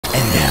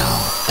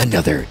now,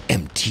 another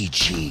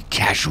MTG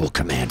Casual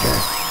Commander.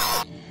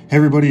 Hey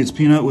everybody, it's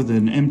Peanut with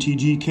an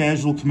MTG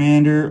Casual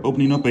Commander,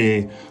 opening up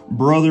a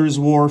Brothers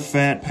War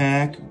Fat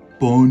Pack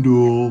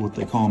bundle, what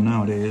they call them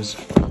nowadays.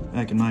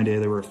 Back in my day,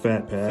 they were a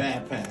Fat Pack.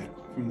 Fat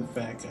Pack from the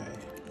fat guy.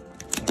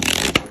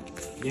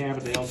 Yeah,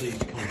 but they also used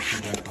to come with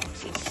 2 deck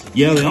boxes. So.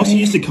 Yeah, they also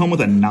used to come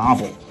with a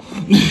novel.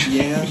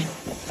 Yeah.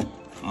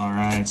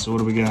 Alright, so what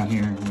do we got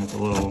here? We got the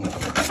little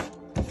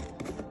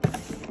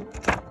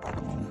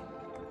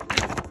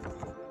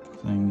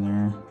thing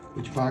there.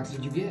 Which box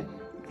did you get?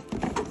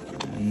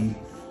 And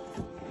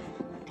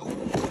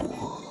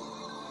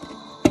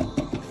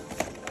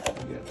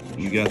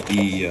you got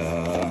the,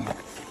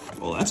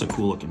 well, that's a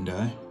cool looking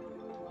die.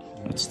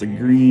 That's the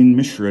green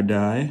Mishra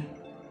die.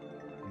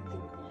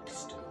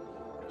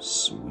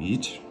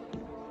 Sweet.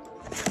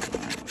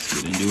 Alright, let's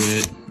get into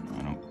it.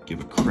 I don't give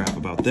a crap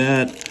about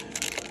that.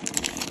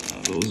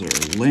 Those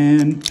are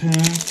land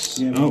packs.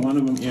 Yeah, oh, one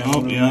of them. Yeah,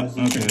 oh, yeah.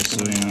 Okay,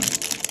 so yeah.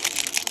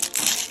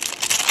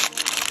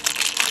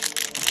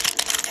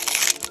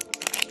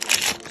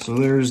 So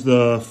there's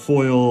the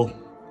foil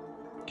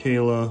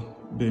Kayla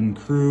Bin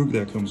Krug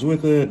that comes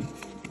with it,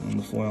 and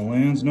the foil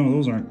lands. No,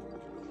 those aren't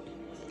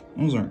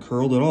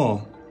curled at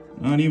all.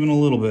 Not even a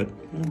little bit.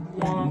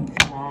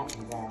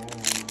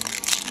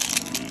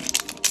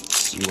 Let's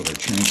see what our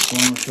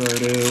transformer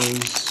card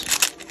is.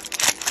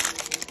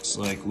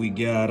 Looks like we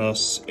got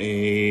us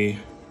a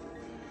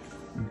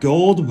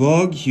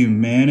Goldbug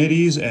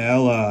Humanity's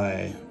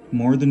Ally.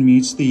 More than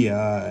meets the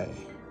eye.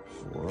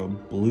 For a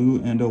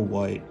blue and a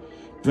white.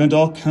 Prevent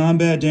all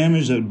combat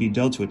damage that would be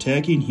dealt to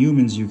attacking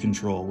humans you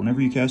control. Whenever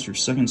you cast your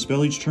second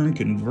spell each turn,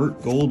 convert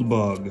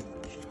Goldbug.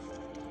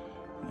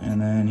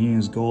 And then he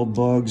is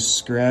Goldbug's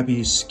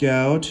Scrappy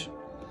Scout.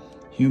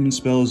 Human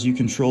spells you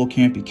control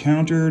can't be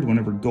countered.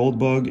 Whenever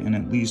Goldbug and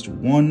at least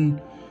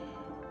one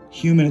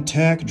human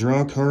attack,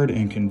 draw a card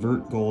and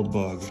convert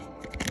Goldbug.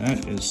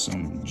 That is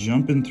some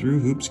jumping through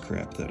hoops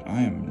crap that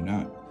I am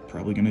not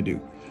probably going to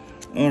do.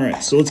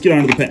 Alright, so let's get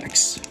on to the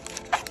packs.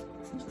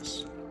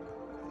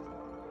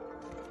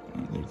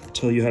 They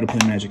tell you how to play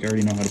Magic. I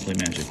already know how to play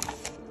Magic.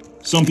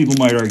 Some people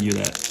might argue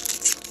that.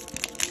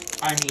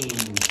 I mean,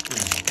 you know,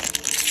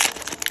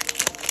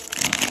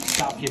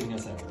 stop giving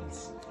us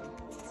evidence.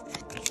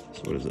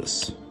 So what is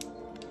this?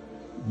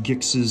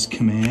 Gix's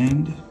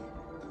Command.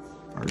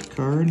 Art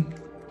card.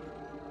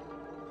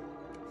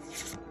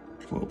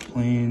 12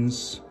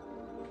 Plains.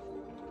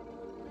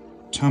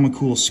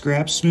 Tamakul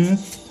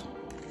Scrapsmith.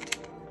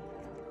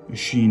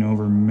 Machine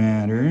over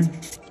Matter.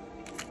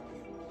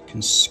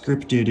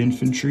 Conscripted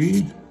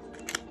Infantry.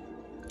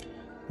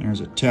 There's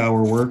a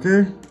Tower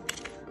Worker.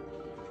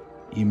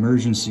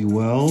 Emergency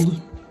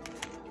Weld.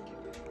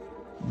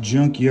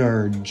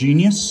 Junkyard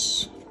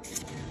Genius.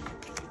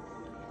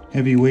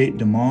 Heavyweight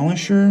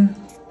Demolisher.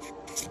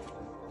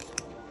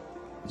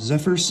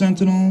 Zephyr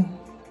Sentinel.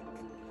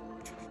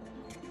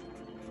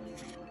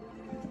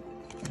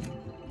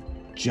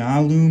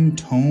 Jalum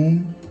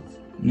Tome.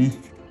 Meh.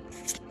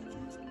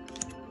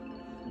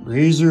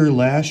 Razor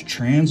Lash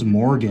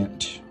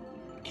Transmorgant.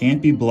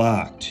 Can't be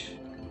blocked.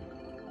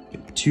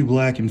 Get 2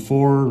 black and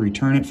 4.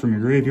 Return it from your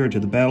graveyard to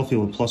the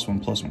battlefield with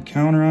 +1/+1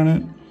 counter on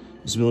it.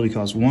 This ability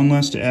costs 1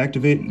 less to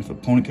activate, and if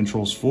opponent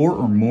controls 4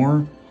 or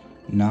more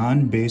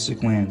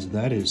non-basic lands.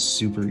 That is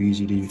super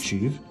easy to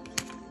achieve.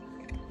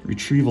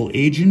 Retrieval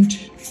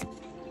Agent.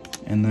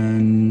 And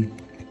then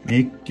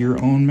make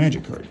your own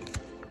Magic card.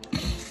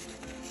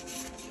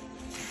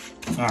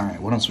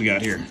 Alright, what else we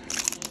got here?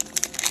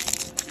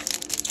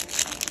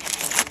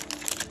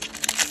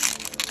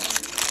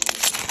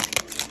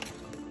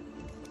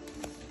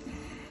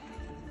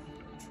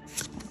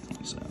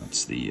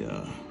 That's the,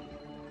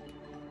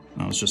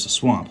 no, it's just a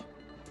swamp.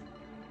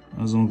 That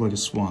doesn't look like a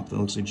swamp. That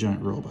looks like a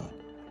giant robot.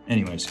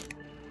 Anyways.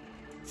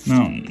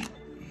 Mountain.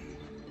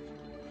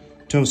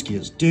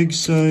 Toskia's Dig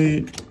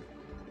Site.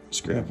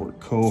 Scrapwork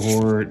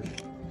Cohort.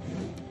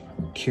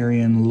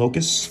 Carrion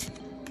Locust.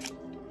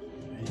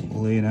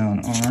 Lay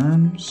Down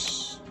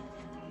Arms.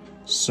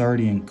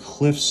 Sardian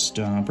Cliff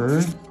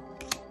Stomper.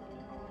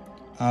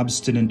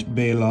 Obstinate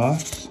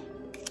Baloth.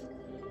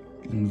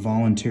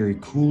 Involuntary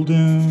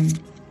Cooldown.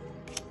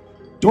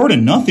 Door to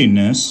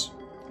Nothingness.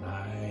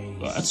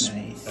 Nice. That's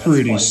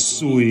pretty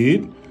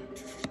sweet.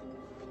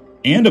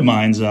 And a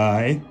Mind's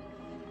Eye.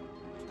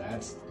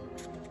 That's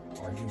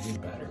arguably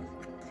better.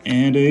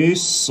 And a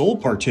Soul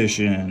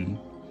Partition.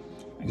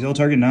 Exile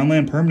target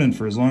non-land permanent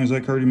for as long as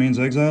that card remains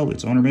exiled.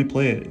 Its owner may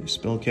play it. A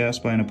spell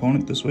cast by an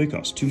opponent this way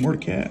costs 2 more to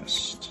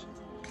cast.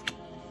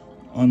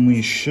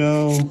 Unleash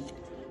Shell.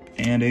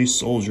 And a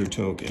Soldier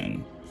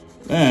Token.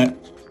 That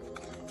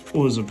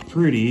was a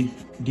pretty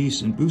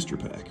decent booster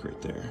pack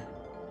right there.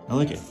 I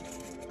like it.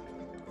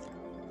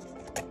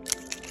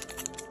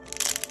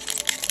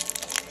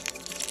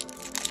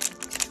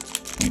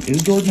 Wait,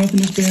 is Dork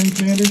Nothingness banned,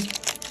 Commander?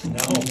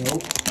 No.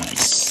 Nope.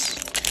 Nice.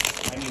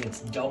 I mean, it's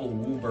double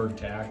Wooburg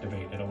to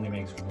activate. It only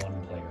makes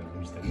 1 player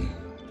lose the game.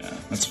 Yeah,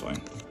 that's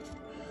fine.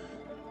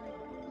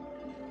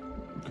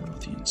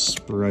 Gothian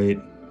Sprite.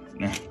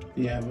 Nah.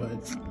 Yeah,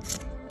 but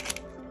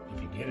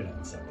hit it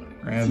on somebody.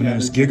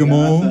 Ravenous Yeah, the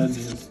Gigamole.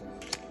 Jagratha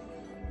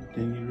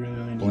did you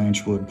really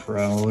Blanchwood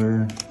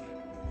Prowler.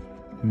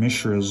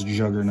 Mishra's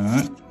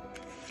Juggernaut.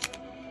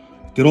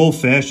 Good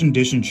old-fashioned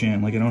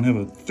Disenchant, like I don't have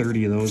a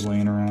 30 of those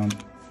laying around.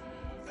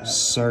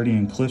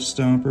 Sardian Cliff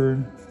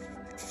Stomper.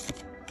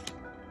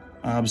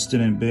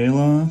 Obstinate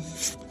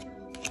Baloth.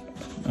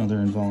 Another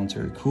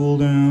involuntary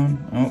cooldown.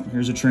 Oh,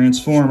 here's a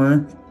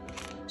Transformer.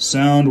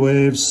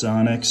 Soundwave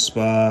Sonic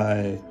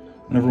Spy.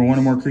 Whenever one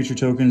or more creature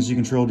tokens you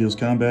control deals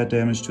combat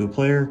damage to a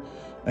player,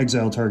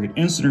 exile target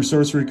instant or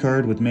sorcery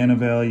card with mana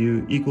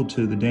value equal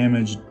to the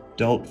damage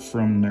dealt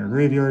from their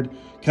graveyard.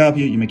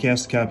 Copy it. You may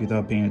cast the copy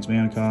without paying its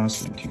mana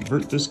cost and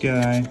convert this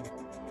guy.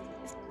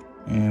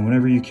 And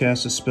whenever you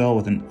cast a spell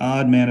with an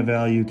odd mana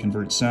value,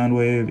 convert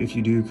Soundwave. If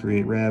you do,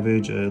 create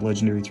Ravage, a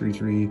legendary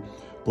 3/3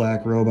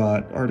 black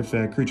robot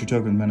artifact creature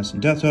token with Menace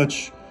and Death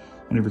Touch.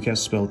 Whenever you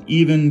cast a spell with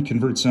even,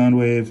 convert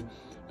Soundwave.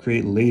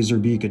 Create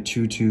Laserbeak, a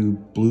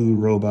 2/2 blue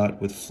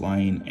robot with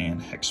flying and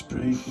hexproof.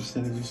 Right,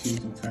 instead of just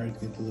using cards,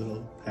 get the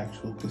little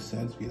actual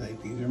cassettes, be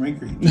like, these are my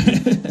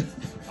creatures.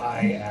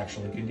 I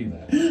actually could do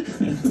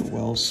that.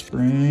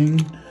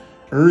 Wellspring.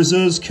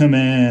 Urza's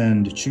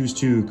Command. Choose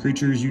 2.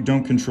 Creatures you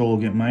don't control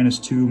get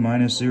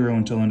 -2/-0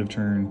 until end of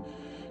turn.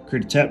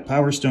 Create a tap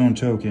Power Stone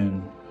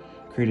token.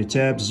 Create a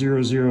tap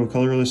 0/0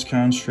 colorless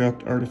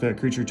construct artifact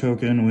creature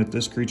token with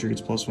this creature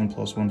gets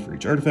 +1/+1 for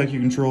each artifact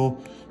you control.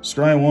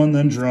 Scry 1,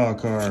 then draw a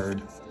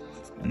card.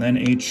 And then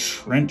a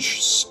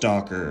Trench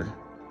Stalker.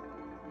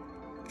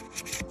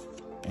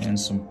 And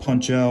some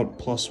Punch Out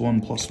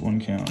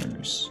 +1/+1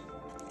 counters.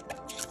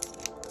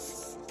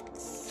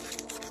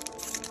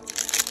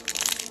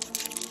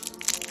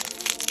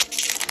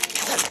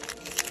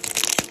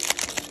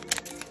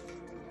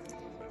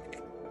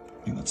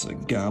 I think that's a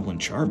Goblin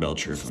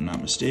Charbelcher, if I'm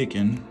not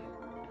mistaken.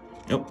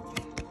 Yep.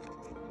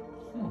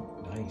 Oh,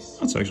 nice.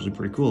 That's actually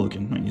pretty cool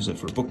looking. Might use that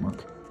for a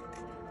bookmark.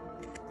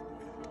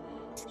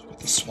 With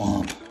the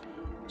Swamp.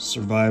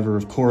 Survivor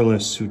of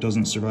Corliss, who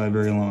doesn't survive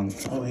very long.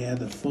 Oh yeah,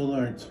 the full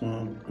art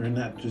swamp. Or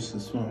not just the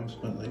swamps,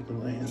 but like the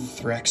lands.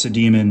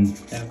 Thraxodemon.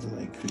 Have the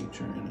like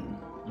creature in them.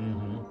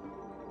 Mm-hmm.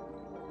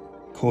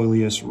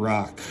 Coilius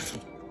Rock.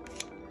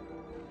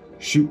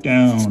 Shoot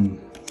Down.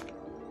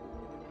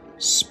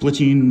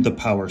 Splitting the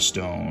Power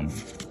Stone.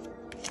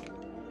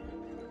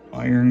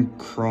 Iron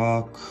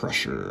Craw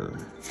Crusher.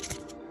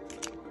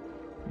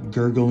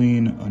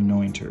 Gurgling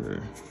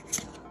Anointer.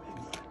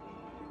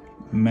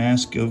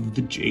 Mask of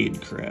the Jade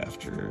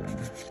Crafter.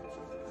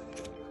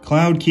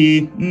 Cloud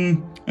Key.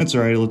 That's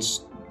alright.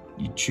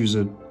 You choose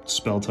a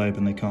spell type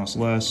and they cost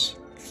less.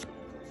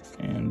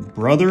 And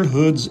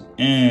Brotherhood's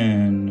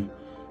End.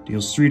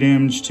 Deals 3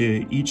 damage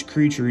to each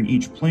creature in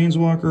each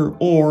planeswalker,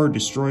 or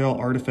destroy all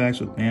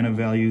artifacts with mana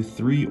value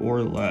 3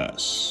 or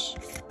less.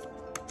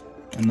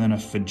 And then a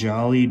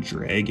Fajali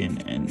Dragon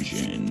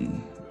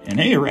Engine. And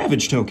hey, a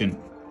Ravage token.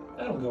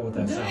 That'll go with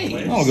that sound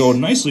wave. That'll go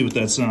nicely with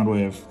that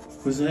Soundwave.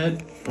 Was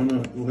that? Oh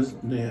no,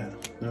 yeah,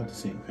 not the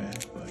same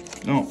pack,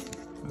 but. No,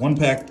 one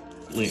pack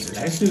later.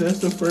 Actually, that's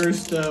the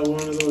first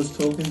one of those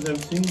tokens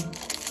I've seen.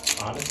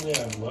 Honestly,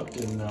 I've looked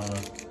and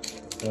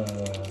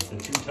the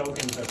 2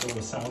 tokens that go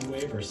with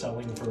Soundwave are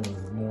selling for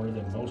more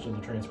than most of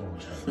the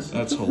Transformers cards.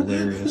 That's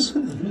hilarious.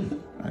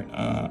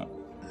 Alright,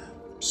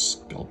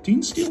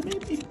 Sculpting Steel,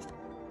 maybe?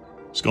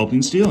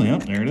 Sculpting Steel,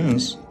 yep, there it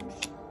is.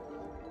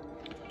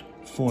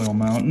 Foil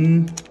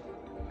Mountain.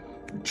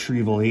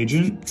 Retrieval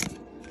Agent.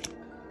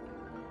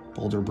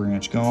 Boulder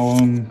Branch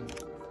Golem.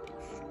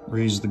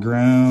 Raise the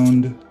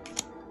Ground.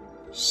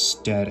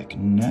 Static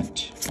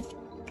Net.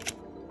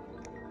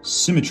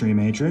 Symmetry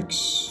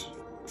Matrix.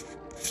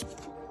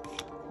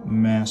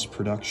 Mass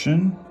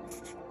Production.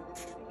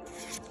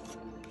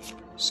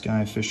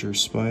 Skyfisher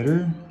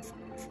Spider.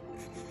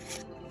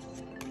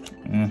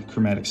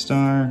 Chromatic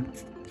Star.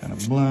 Kind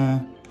of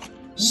blah.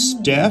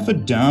 Staff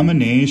of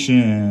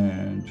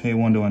Domination. Pay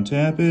 1 to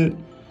untap it.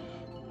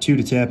 2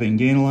 to tap it and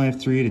gain a life.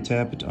 3 to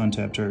tap it to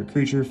untap target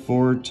creature.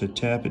 4 to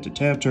tap it to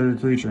tap target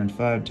creature. And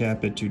 5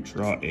 tap it to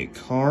draw a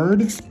card.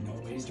 No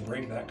ways to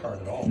break that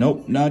card at all.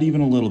 Nope, not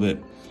even a little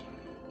bit.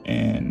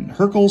 And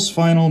Hercule's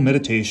Final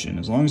Meditation.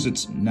 As long as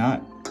it's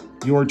not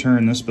your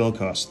turn, this spell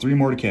costs 3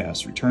 more to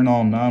cast. Return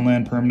all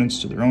non-land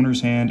permanents to their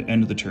owner's hand.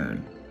 End of the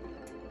turn.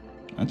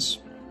 That's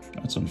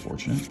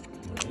unfortunate.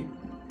 Right.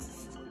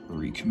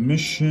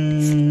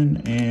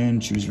 Recommission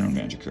and choose your own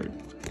magic card.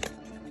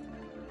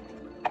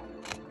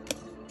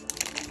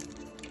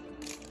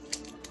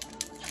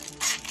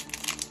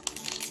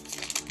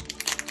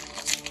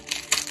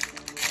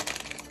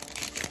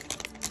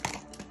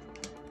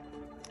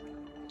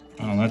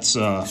 Oh, that's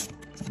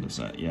what is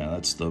that? Yeah,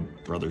 that's the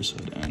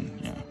Brotherhood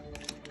End. Yeah.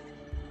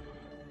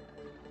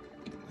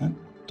 That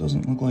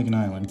doesn't look like an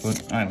island,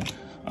 but island.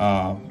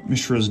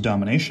 Mishra's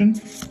Domination.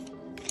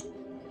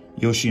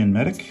 Yoshian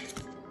Medic.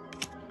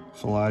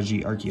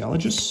 Philagi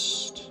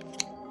Archaeologist.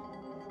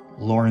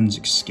 Lauren's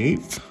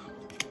Escape.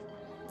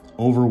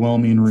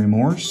 Overwhelming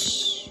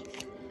Remorse.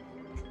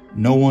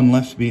 No One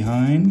Left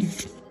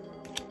Behind.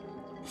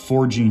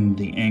 Forging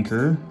the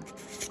Anchor.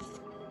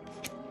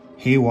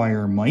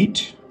 Haywire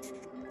Might.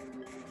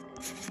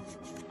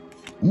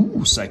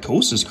 Ooh,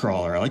 Psychosis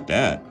Crawler. I like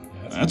that.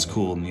 Yeah, that's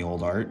cool in the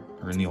old art,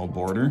 or in the old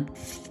border.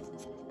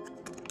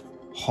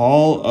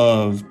 Hall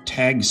of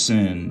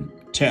Tagsin.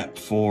 Tap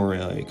for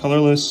a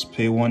colorless.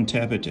 Pay 1,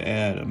 tap it to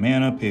add a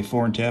mana. Pay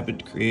 4 and tap it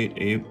to create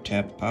a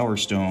tap Power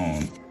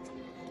Stone.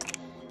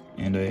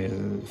 And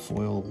a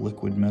foil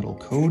liquid metal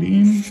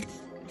coating.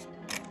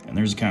 And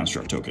there's a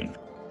construct token.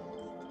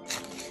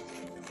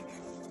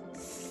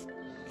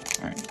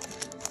 Alright.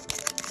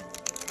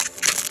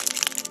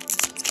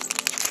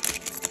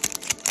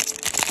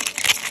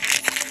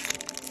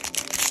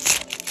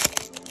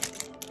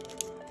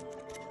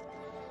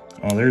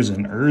 Oh, there's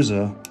an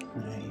Urza.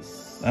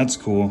 Nice. That's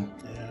cool.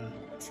 Yeah.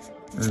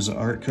 Urza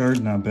art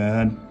card, not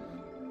bad.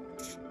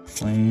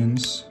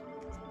 Plains.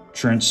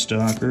 Trench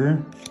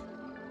Stalker.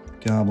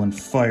 Goblin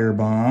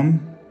Firebomb.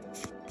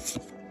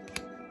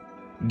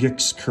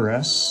 Gix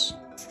Caress.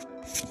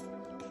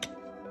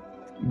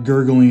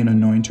 Gurgling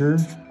Anointer.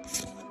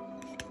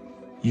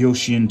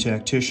 Yoshian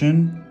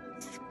Tactician.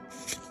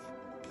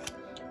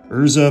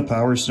 Urza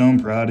Power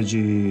Stone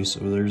Prodigy. So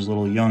there's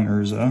little young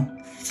Urza.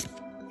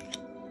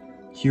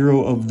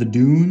 Hero of the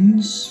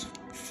Dunes.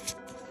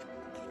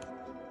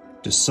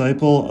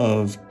 Disciple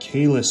of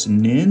Kalis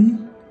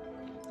Nin.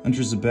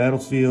 Enters the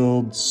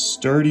battlefield.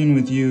 Starting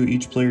with you,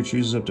 each player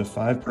chooses up to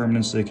 5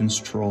 permanents they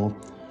control.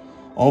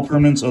 All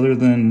permanents other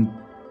than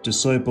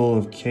Disciple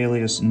of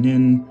Kalis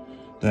Nin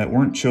that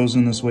weren't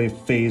chosen this way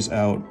phase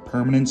out.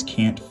 Permanents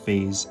can't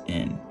phase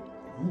in.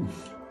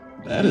 Oof.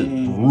 That is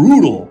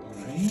brutal.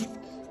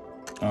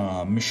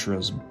 Right?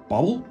 Mishra's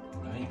Bubble.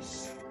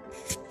 Nice.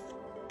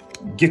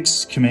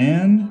 Gix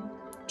Command.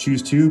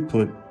 Choose 2,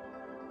 put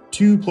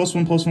 2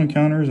 +1/+1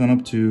 counters on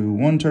up to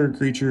 1 target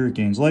creature. It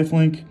gains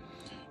lifelink.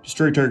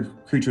 Destroy target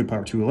creature with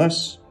power 2 or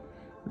less.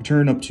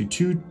 Return up to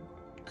 2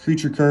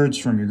 creature cards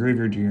from your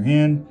graveyard to your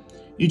hand.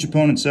 Each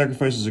opponent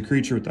sacrifices a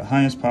creature with the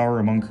highest power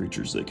among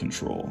creatures they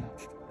control.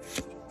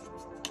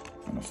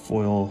 And a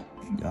foil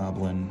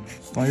Goblin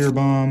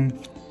Firebomb.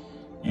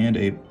 And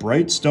a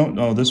Bright Stone.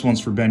 Oh, this one's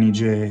for Benny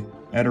J.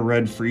 Add a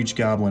red for each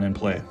goblin in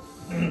play.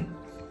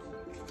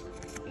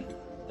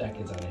 That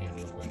gets out of hand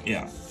real quick.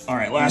 Yeah.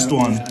 Alright, last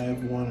one. Yeah, I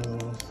have one of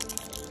those.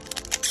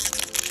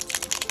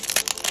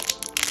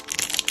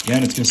 Yeah,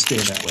 and it's going to stay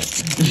that way.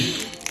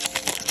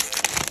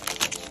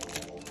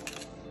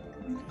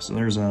 So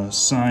there's a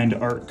signed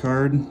art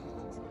card.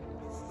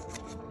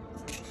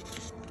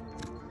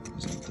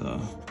 Is that the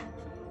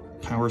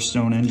Power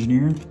Stone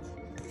Engineer?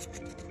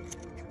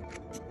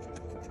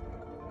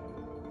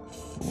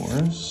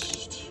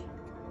 Forest.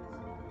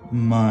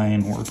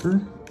 Mine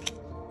Worker.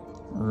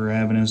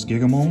 Ravenous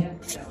Gigamole.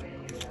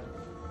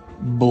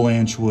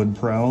 Blanchwood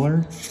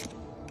Prowler.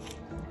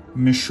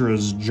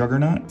 Mishra's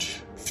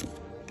Juggernaut.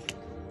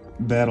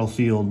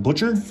 Battlefield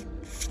Butcher.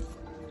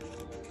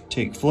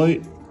 Take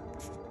Flight.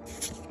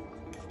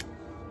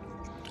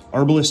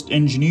 Arbalist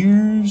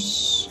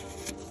Engineers.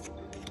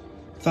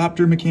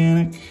 Thopter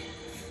Mechanic.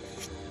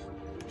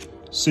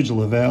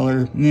 Sigil of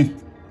Valor.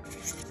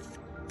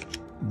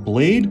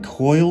 Blade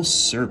Coil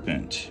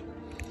Serpent.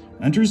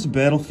 Enters the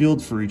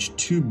battlefield for each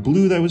 2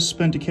 blue that was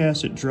spent to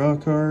cast it, draw a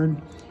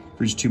card.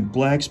 For each 2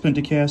 black spent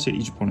to cast it,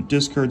 each opponent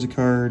discards a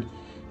card.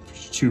 For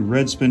each 2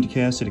 red spent to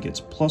cast it, it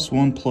gets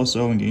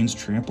 +1/+0 and gains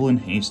trample and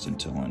haste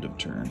until end of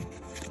turn.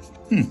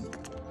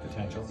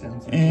 Potential.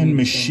 And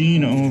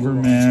Machine Over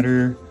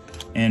Matter.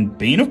 And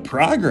Bane of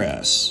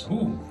Progress.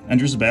 Ooh.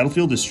 Enters the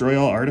battlefield, destroy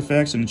all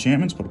artifacts and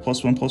enchantments, put a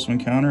 +1/+1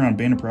 counter on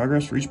Bane of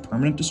Progress for each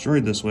permanent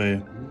destroyed this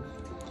way.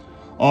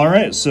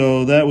 Alright,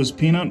 so that was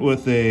Peanut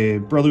with a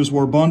Brothers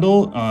War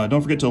bundle.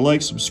 Don't forget to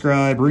like,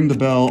 subscribe, ring the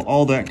bell,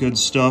 all that good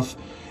stuff,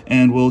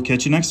 and we'll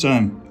catch you next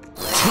time.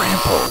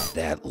 Trample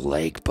that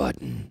like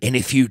button. And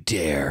if you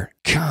dare,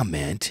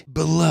 comment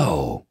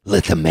below.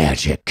 Let the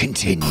magic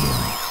continue.